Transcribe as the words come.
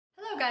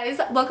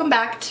Guys, welcome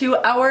back to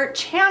our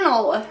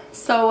channel.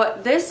 So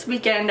this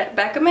weekend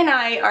Beckham and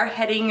I are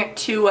heading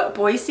to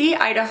Boise,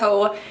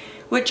 Idaho,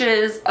 which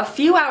is a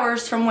few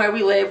hours from where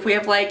we live. We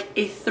have like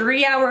a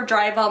 3-hour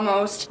drive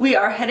almost. We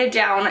are headed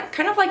down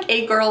kind of like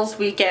a girls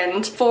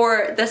weekend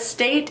for the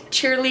state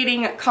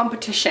cheerleading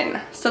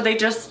competition. So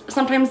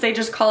sometimes they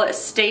just call it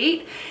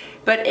state,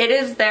 but it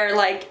is their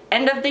like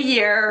end of the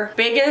year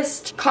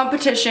biggest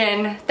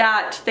competition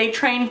that they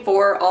train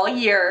for all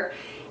year.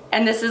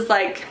 And this is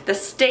like the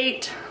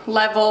state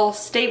level,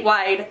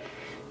 statewide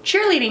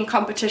cheerleading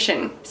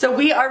competition. So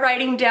we are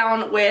riding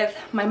down with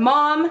my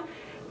mom,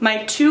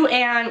 my 2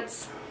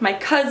 aunts, my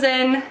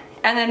cousin,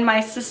 and then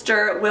my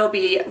sister will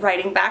be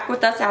riding back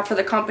with us after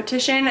the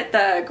competition.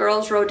 The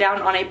girls rode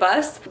down on a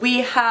bus.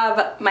 We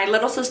have my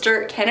little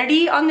sister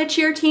Kennedy on the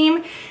cheer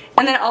team,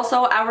 and then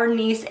also our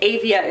niece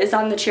Avia is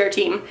on the cheer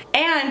team.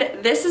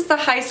 And this is the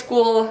high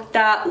school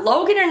that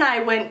Logan and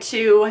I went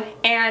to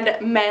and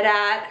met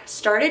at,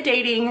 started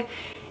dating,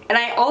 and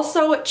I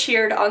also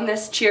cheered on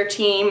this cheer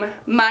team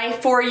my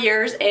 4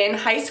 years in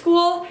high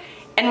school.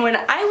 And when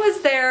I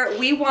was there,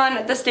 we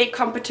won the state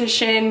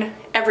competition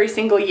every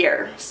single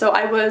year. So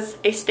I was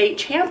a state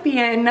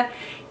champion.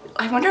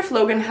 I wonder if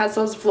Logan has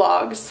those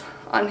vlogs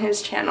on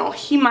his channel.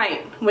 He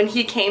might, when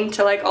he came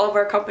to like all of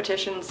our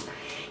competitions.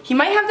 He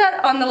might have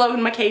that on the Logan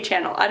McKay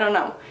channel. I don't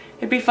know.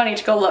 It'd be funny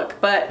to go look.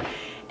 But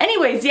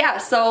anyways, yeah,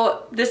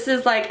 so this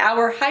is like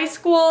our high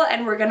school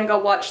and we're gonna go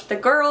watch the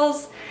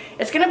girls.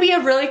 It's gonna be a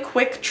really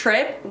quick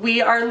trip.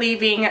 We are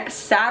leaving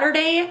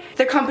Saturday.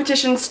 The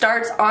competition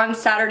starts on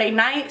Saturday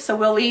night, so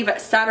we'll leave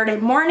Saturday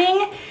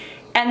morning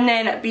and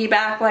then be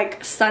back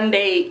like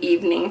Sunday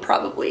evening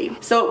probably.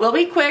 So it will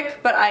be quick,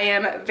 but I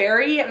am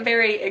very,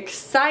 very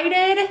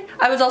excited.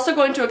 I was also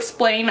going to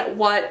explain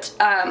what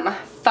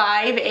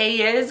 5A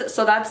is,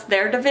 so that's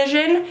their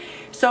division.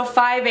 So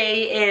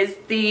 5A is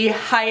the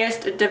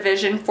highest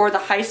division for the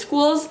high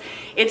schools.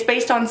 It's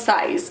based on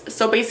size.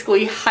 So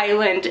basically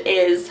Highland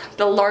is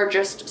the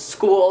largest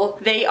school.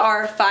 They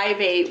are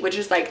 5A, which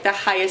is like the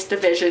highest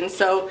division.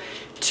 So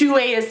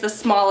 2A is the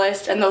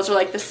smallest, and those are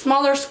like the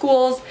smaller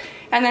schools.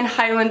 And then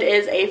Highland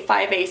is a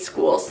 5A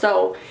school.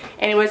 So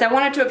anyways, I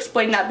wanted to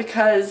explain that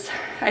because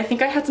I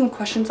think I had some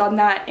questions on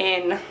that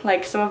in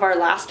like some of our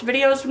last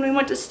videos when we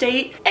went to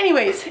state.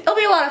 Anyways, it'll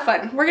be a lot of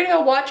fun. We're gonna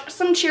go watch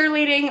some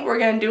cheerleading, we're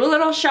gonna do a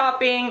little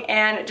shopping,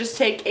 and just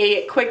take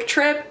a quick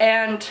trip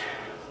and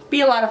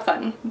be a lot of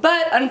fun.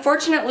 But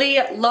unfortunately,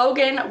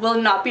 Logan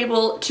will not be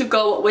able to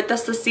go with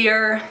us this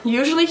year.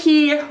 Usually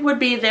he would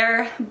be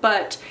there,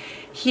 but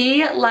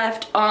he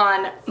left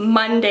on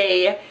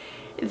Monday.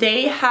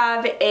 They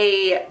have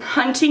a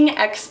hunting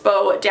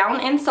expo down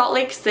in Salt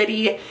Lake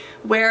City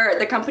where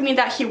the company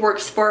that he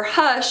works for,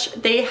 Hush,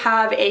 they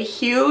have a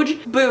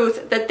huge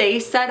booth that they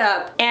set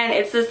up, and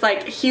it's this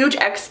like huge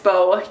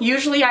expo.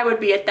 Usually I would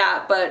be at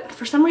that, but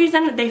for some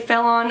reason they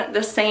fell on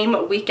the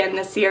same weekend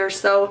this year.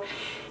 So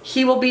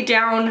he will be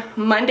down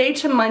Monday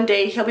to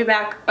Monday. He'll be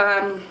back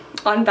on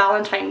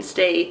Valentine's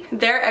Day.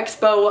 Their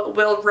expo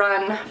will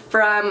run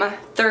from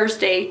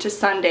Thursday to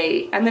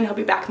Sunday, and then he'll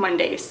be back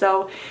Monday.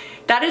 So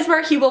that is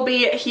where he will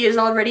be. He is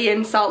already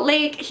in Salt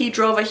Lake. He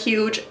drove a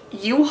huge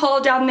U-Haul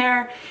down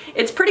there.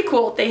 It's pretty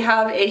cool. They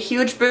have a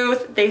huge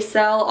booth. They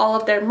sell all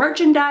of their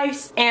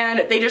merchandise,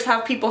 and they just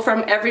have people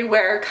from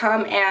everywhere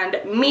come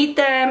and meet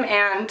them,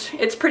 and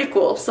it's pretty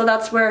cool. So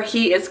that's where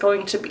he is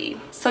going to be.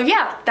 So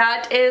yeah,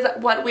 that is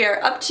what we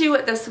are up to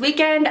this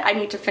weekend. I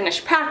need to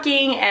finish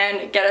packing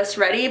and get us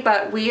ready,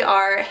 but we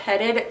are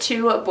headed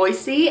to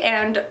Boise,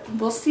 and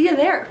we'll see you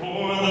there.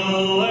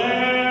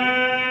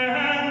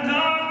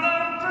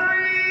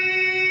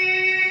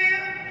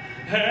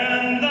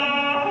 And the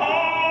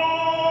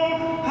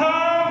home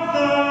of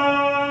the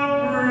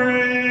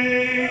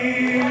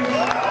brave.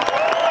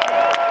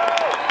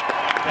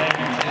 Thank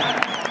you, Jack.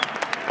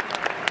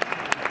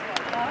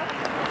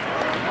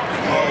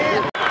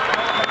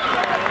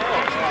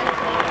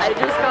 I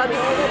just got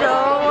so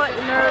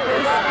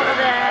nervous for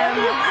them.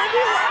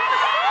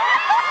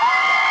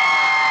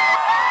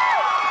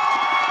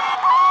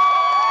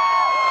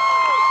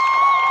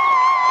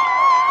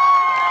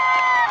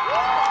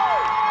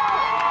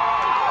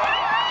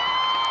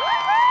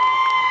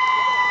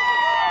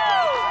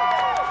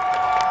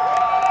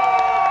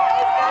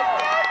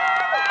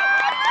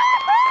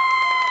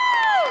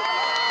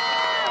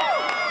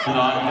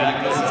 On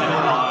deck, this is Tim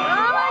Line.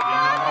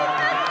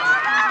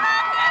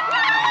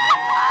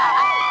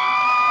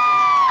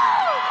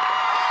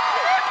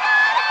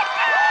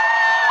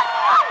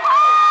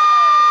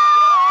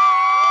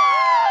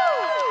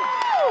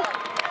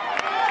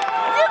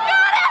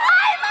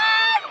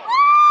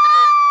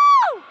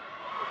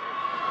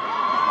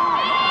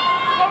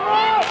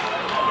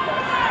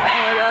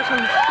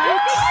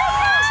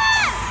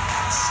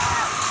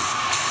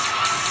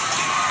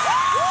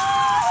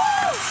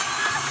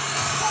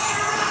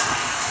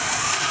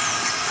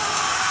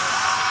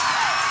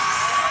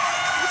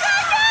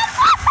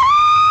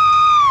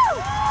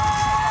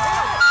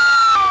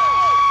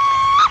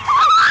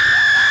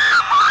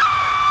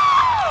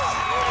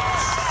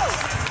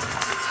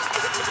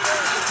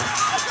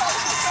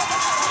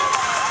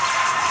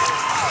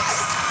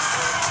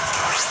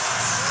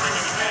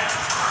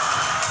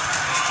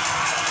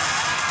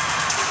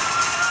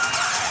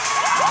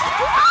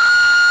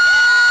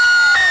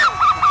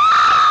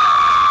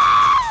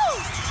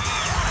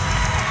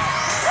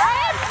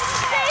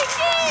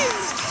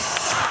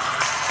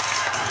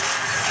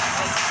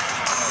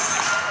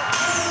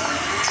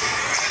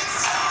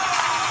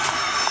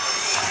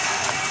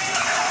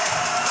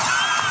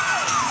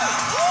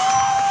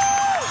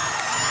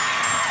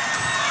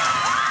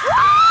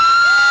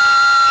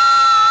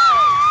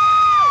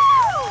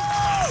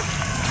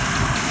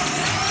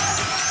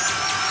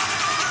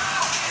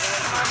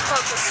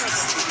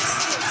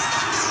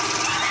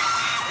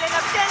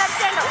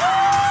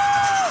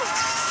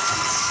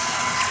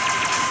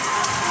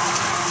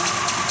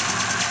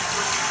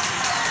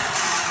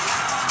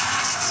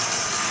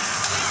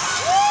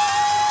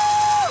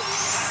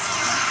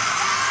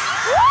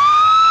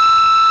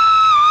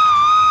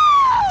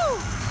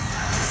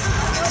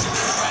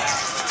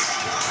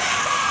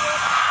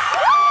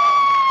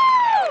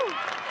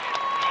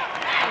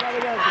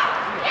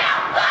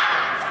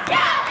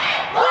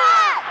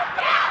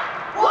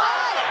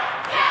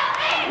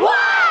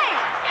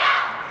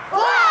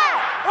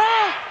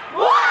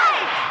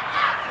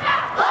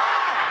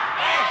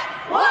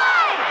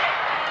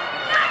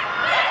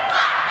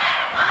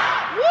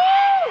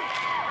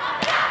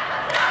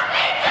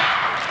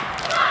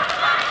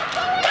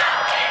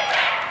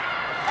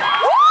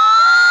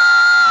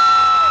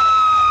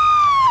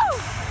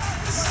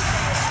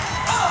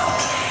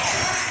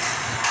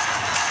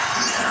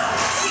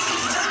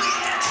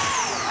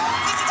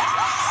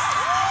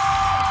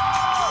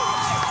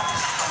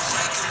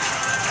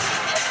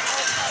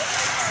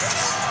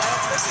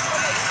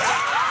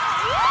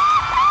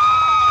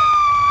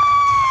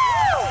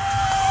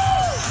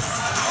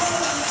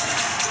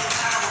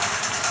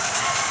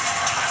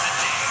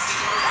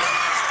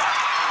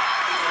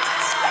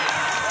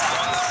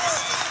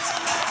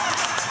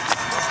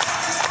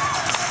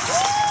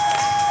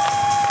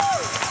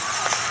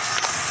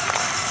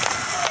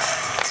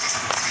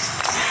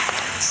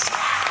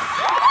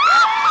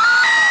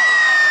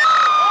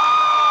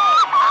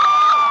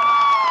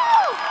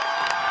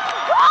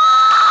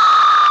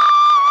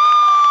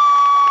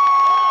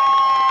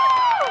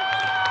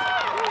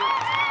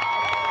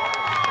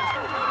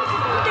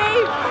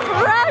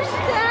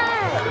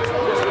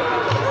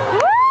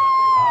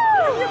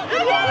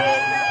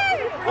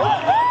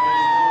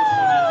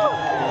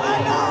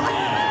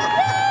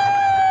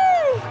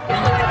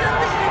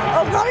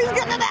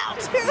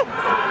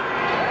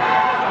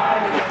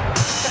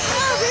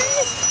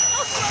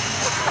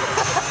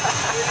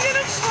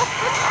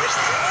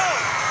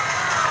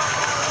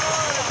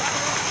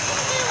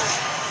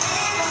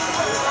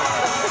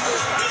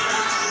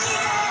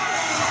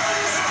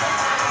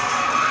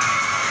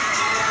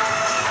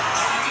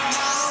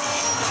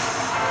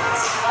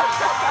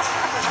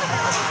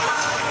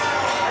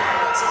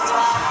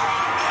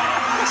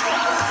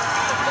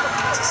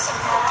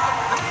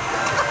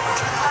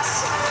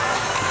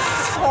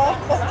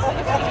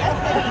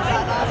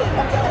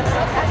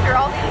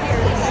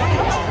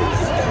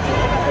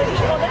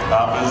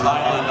 Up is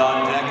Highland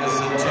on deck is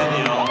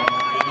Centennial.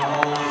 In the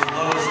hole is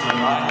Lewiston.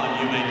 Highland,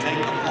 you may take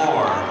the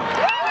floor.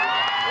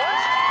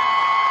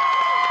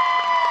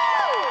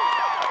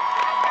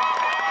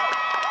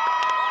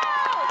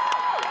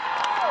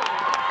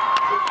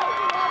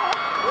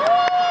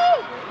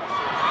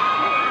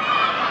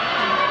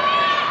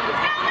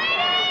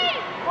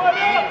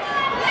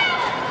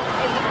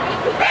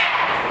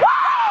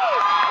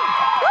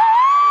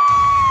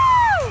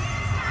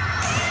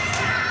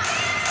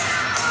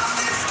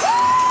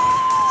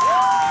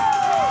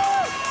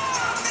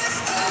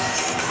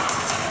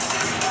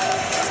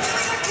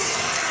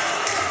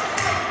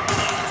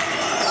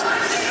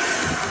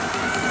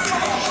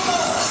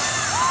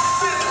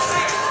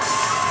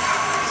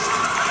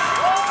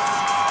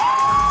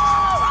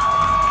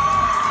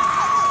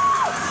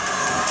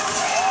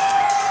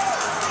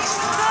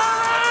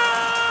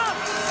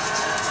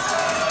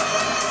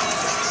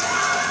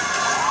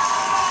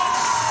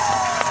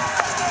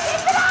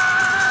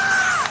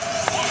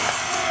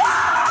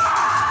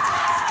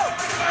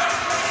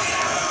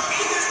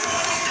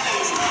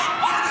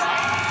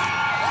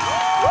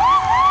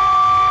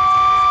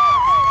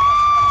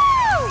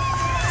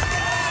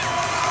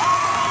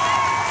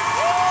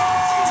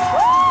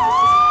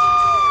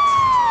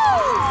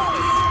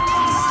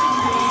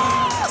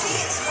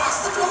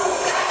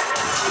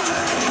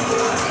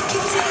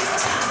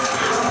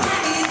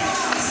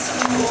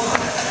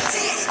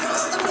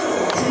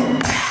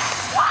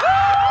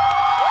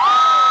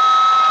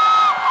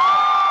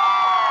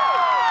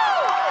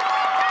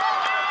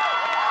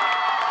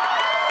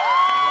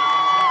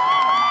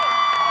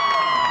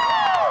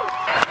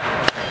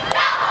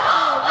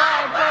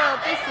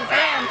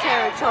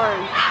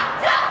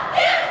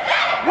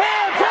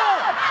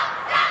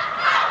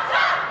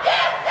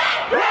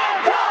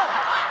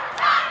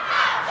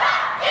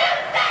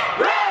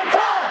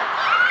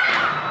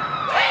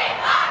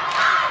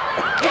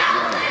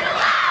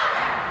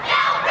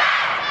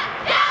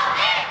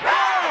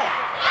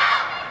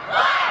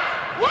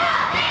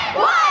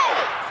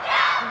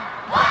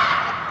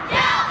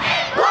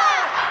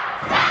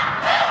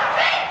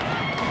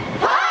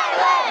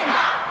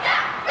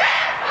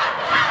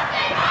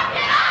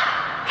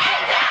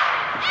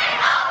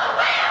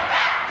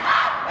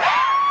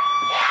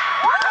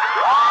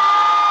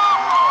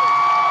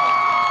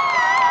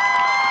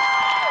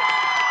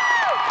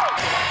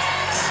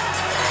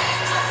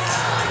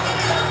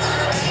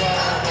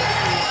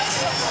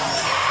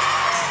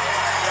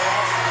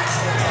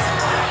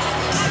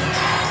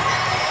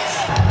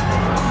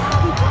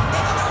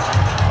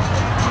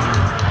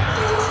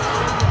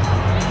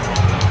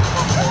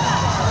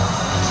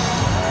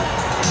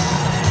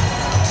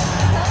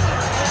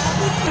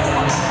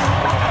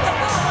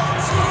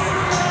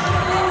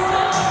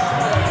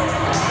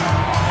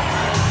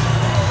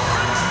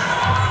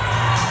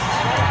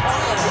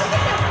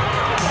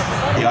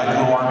 The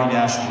Idaho Army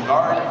National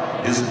Guard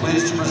is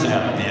pleased to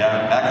present the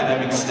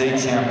Academic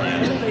State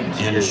Champion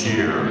in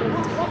cheer.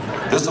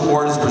 This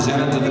award is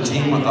presented to the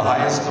team with the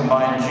highest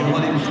combined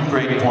cumulative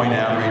grade point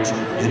average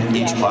in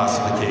each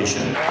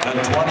classification.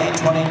 The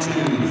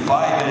 2022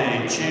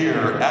 5A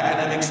Cheer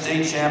Academic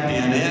State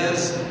Champion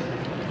is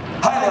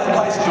Highland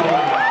High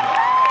School.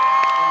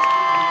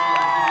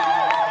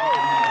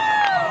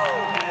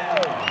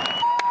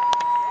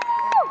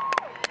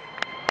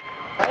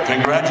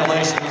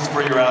 Congratulations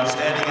for your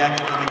outstanding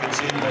academic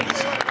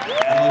achievements.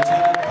 And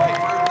Lieutenant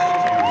Piper, thank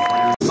you for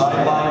your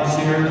sideline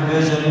cheer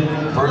division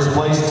first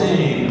place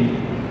team,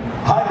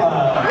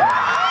 Highland.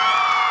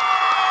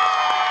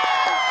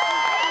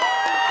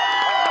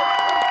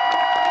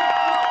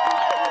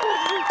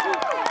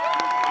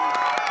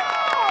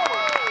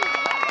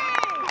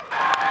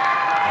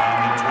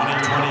 And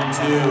the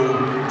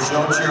 2022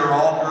 show cheer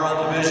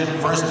all-girl division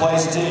first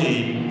place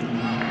team,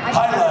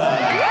 Highland.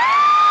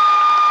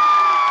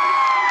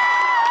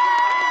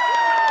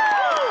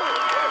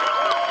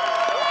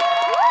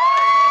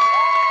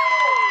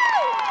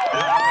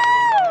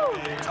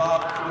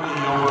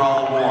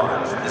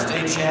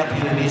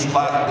 Champion in each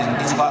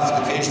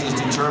classification is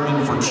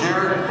determined for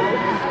cheer.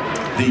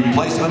 The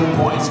placement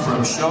points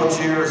from show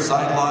cheer,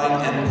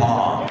 sideline, and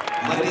pom.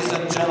 Ladies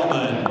and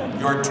gentlemen,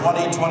 your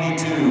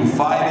 2022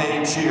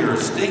 5A cheer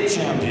state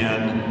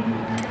champion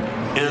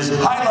is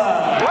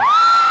Highland.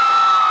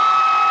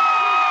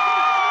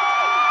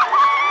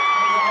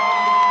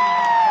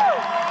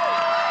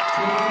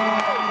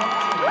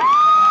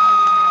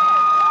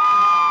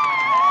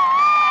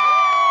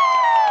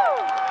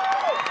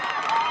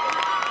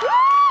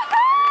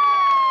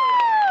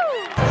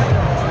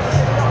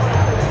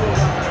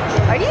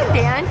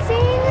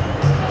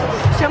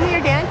 Show me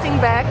your dancing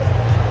back.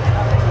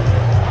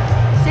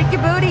 Shake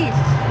your booty.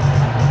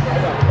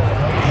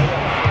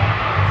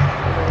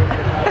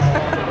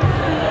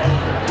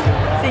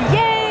 Say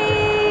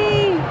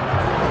yay!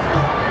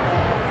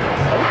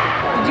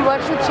 Did you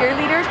watch the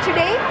cheerleaders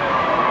today?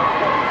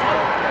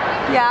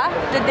 Yeah?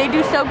 Did they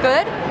do so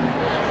good?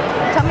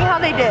 Tell me how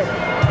they did.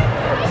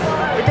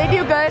 Did they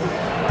do good?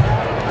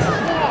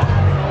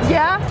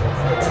 Yeah?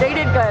 They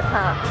did good,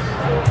 huh?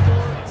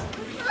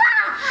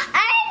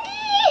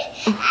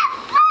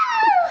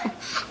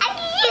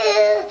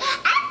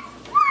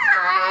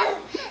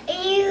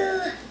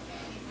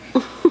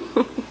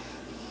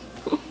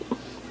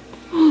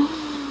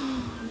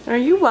 Are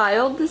you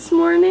wild this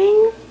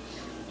morning?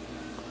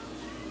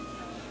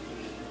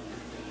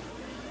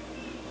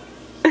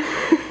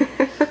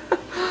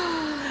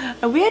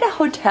 Are we at a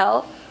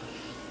hotel?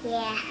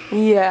 Yeah.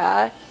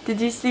 Yeah. Did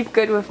you sleep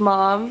good with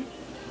Mom?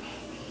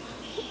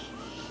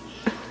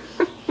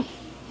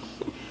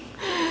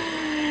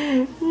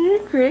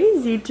 You're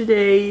crazy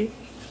today.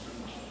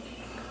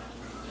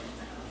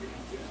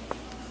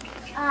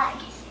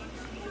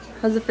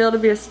 How's it feel to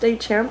be a state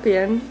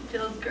champion?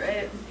 Feels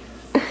great.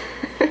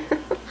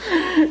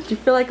 Do you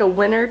feel like a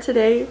winner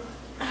today?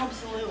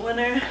 Absolute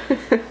winner.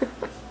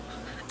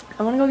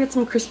 I want to go get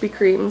some Krispy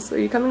Kremes. Are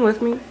you coming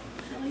with me?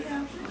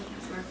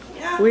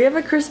 Yeah. We have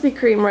a Krispy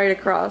Kreme right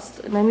across,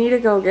 and I need to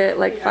go get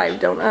like 5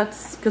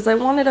 donuts because I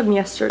wanted them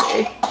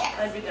yesterday.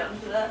 I'd be down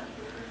for that.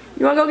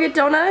 You want to go get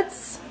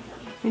donuts?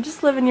 You're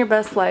just living your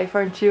best life,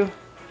 aren't you?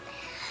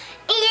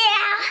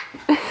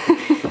 Yeah.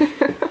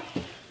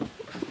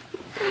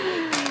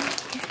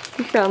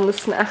 You found the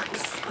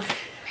snacks.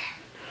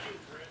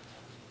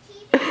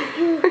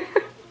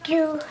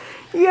 2.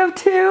 You have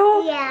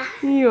 2? Yeah.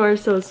 You are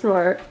so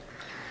smart.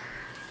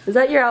 Is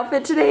that your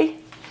outfit today?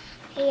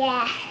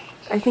 Yeah.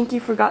 I think you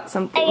forgot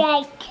something.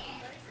 I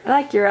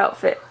like your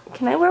outfit.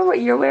 Can I wear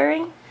what you're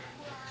wearing?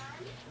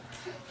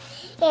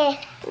 Yeah.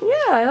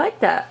 Yeah, I like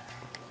that.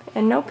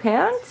 And no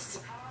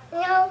pants?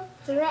 No.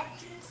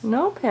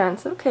 No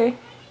pants, okay.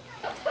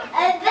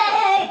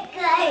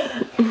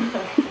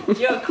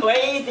 You're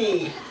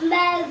crazy.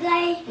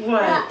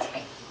 What?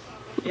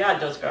 Yeah,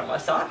 those grandma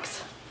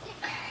socks.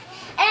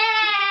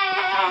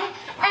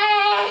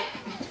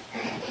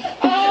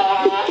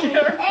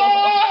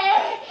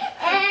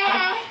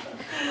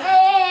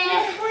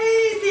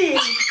 Crazy.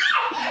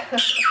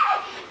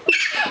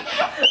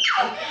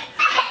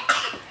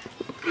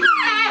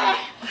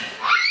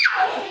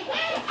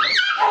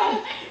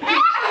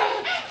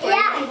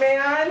 Crazy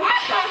man.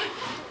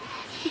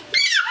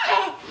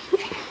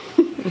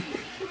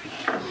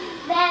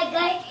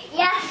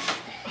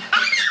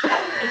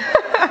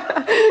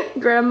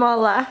 Grandma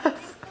laugh.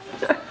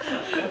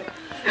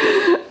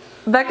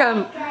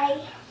 Beckham,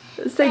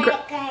 say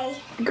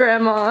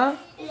grandma.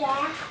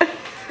 Yeah.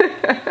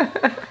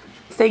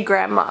 Say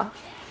grandma.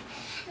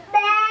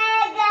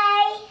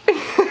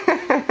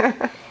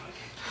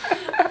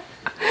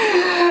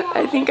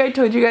 I think I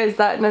told you guys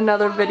that in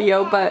another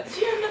video, but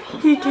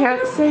he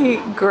can't say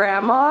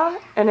grandma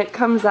and it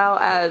comes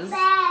out as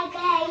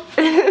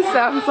it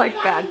sounds like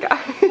bad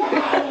guy.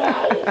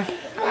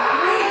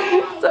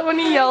 So when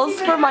he yells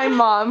for my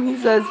mom, he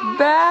says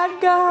bad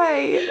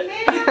guy.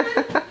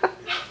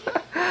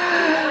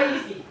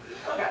 Crazy.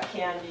 Got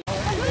candy.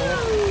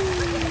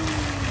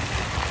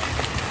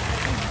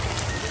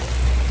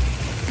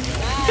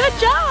 Good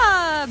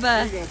job!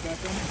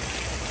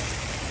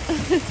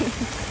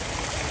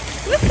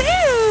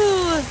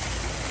 Woohoo!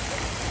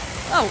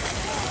 Oh.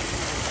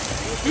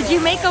 Did you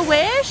make a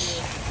wish?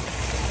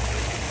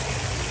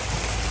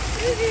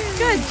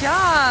 Good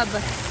job!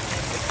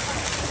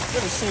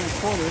 Gotta save a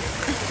quarter.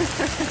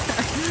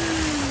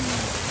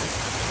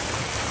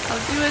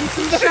 I'm doing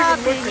some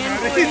shopping in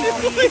Boise.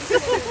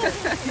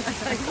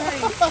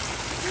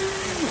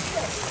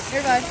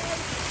 Here, bud.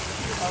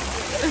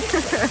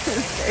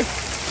 Okay.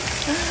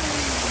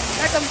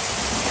 Back 'em.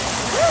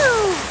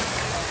 Woo!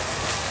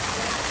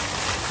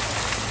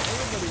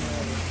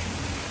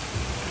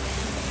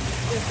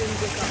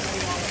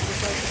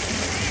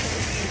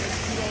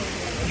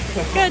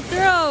 Good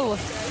throw.